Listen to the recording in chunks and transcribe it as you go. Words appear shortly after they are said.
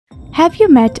Have you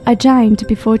met a giant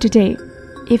before today?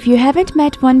 If you haven't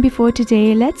met one before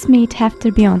today, let's meet Hafthor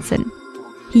Bjornsson.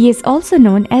 He is also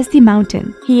known as the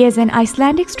Mountain. He is an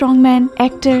Icelandic strongman,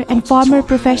 actor, and former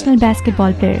professional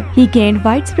basketball player. He gained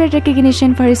widespread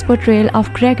recognition for his portrayal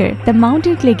of Gregor, the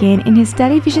Mountain Clegane, in his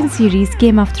television series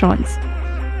Game of Thrones.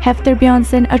 Hafthor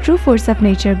Bjornsson, a true force of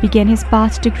nature, began his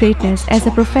path to greatness as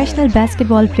a professional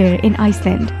basketball player in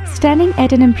Iceland. Standing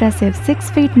at an impressive 6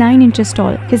 feet 9 inches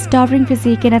tall, his towering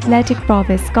physique and athletic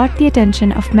prowess caught the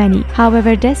attention of many.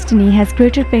 However, destiny has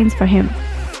greater plans for him.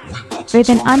 With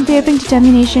an unwavering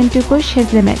determination to push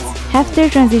his limits, Hafthor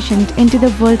transitioned into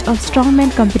the world of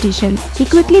strongman competitions. He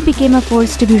quickly became a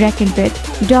force to be reckoned with,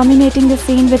 dominating the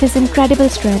scene with his incredible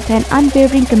strength and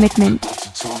unwavering commitment.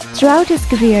 Throughout his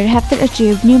career, Hafthor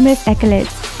achieved numerous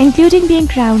accolades, including being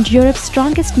crowned Europe's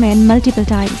strongest man multiple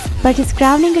times. But his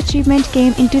crowning achievement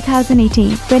came in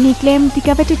 2018, when he claimed the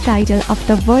coveted title of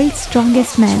the world's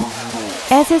strongest man.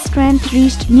 As his strength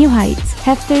reached new heights,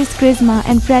 Hafthor's charisma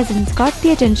and presence caught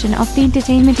the attention of the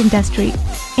entertainment industry.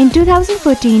 In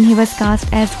 2014, he was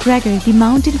cast as Gregor the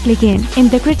Mountain Clegane in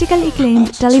the critically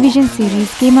acclaimed television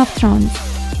series Game of Thrones.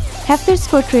 Hafthor's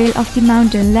portrayal of the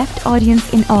Mountain left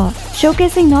audience in awe,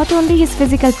 showcasing not only his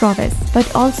physical prowess,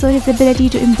 but also his ability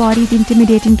to embody the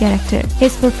intimidating character.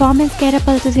 His performance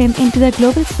catapulted him into the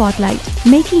global spotlight,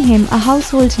 making him a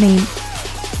household name.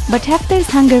 But Hafthor's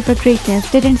hunger for greatness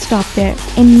didn't stop there.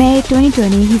 In May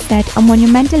 2020, he set a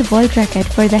monumental world record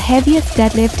for the heaviest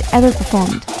deadlift ever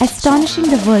performed, astonishing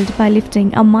the world by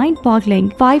lifting a mind-boggling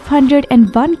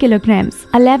 501 kilograms,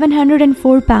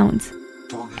 1,104 pounds.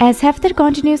 As Hafthor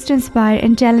continues to inspire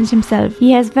and challenge himself,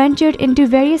 he has ventured into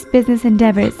various business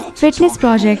endeavors, fitness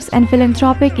projects, and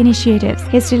philanthropic initiatives.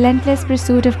 His relentless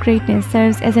pursuit of greatness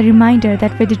serves as a reminder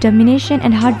that with determination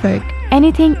and hard work,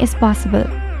 anything is possible.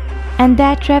 And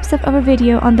that wraps up our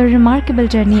video on the remarkable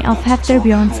journey of Hafthor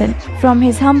Bjornsson. From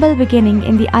his humble beginning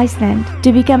in the Iceland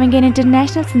to becoming an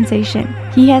international sensation,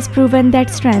 he has proven that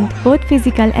strength, both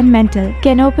physical and mental,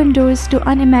 can open doors to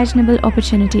unimaginable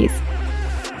opportunities.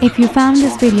 If you found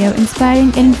this video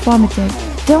inspiring and informative,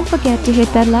 don't forget to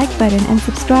hit that like button and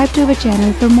subscribe to our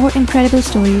channel for more incredible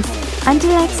stories. Until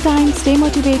next time, stay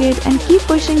motivated and keep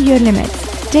pushing your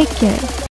limits. Take care.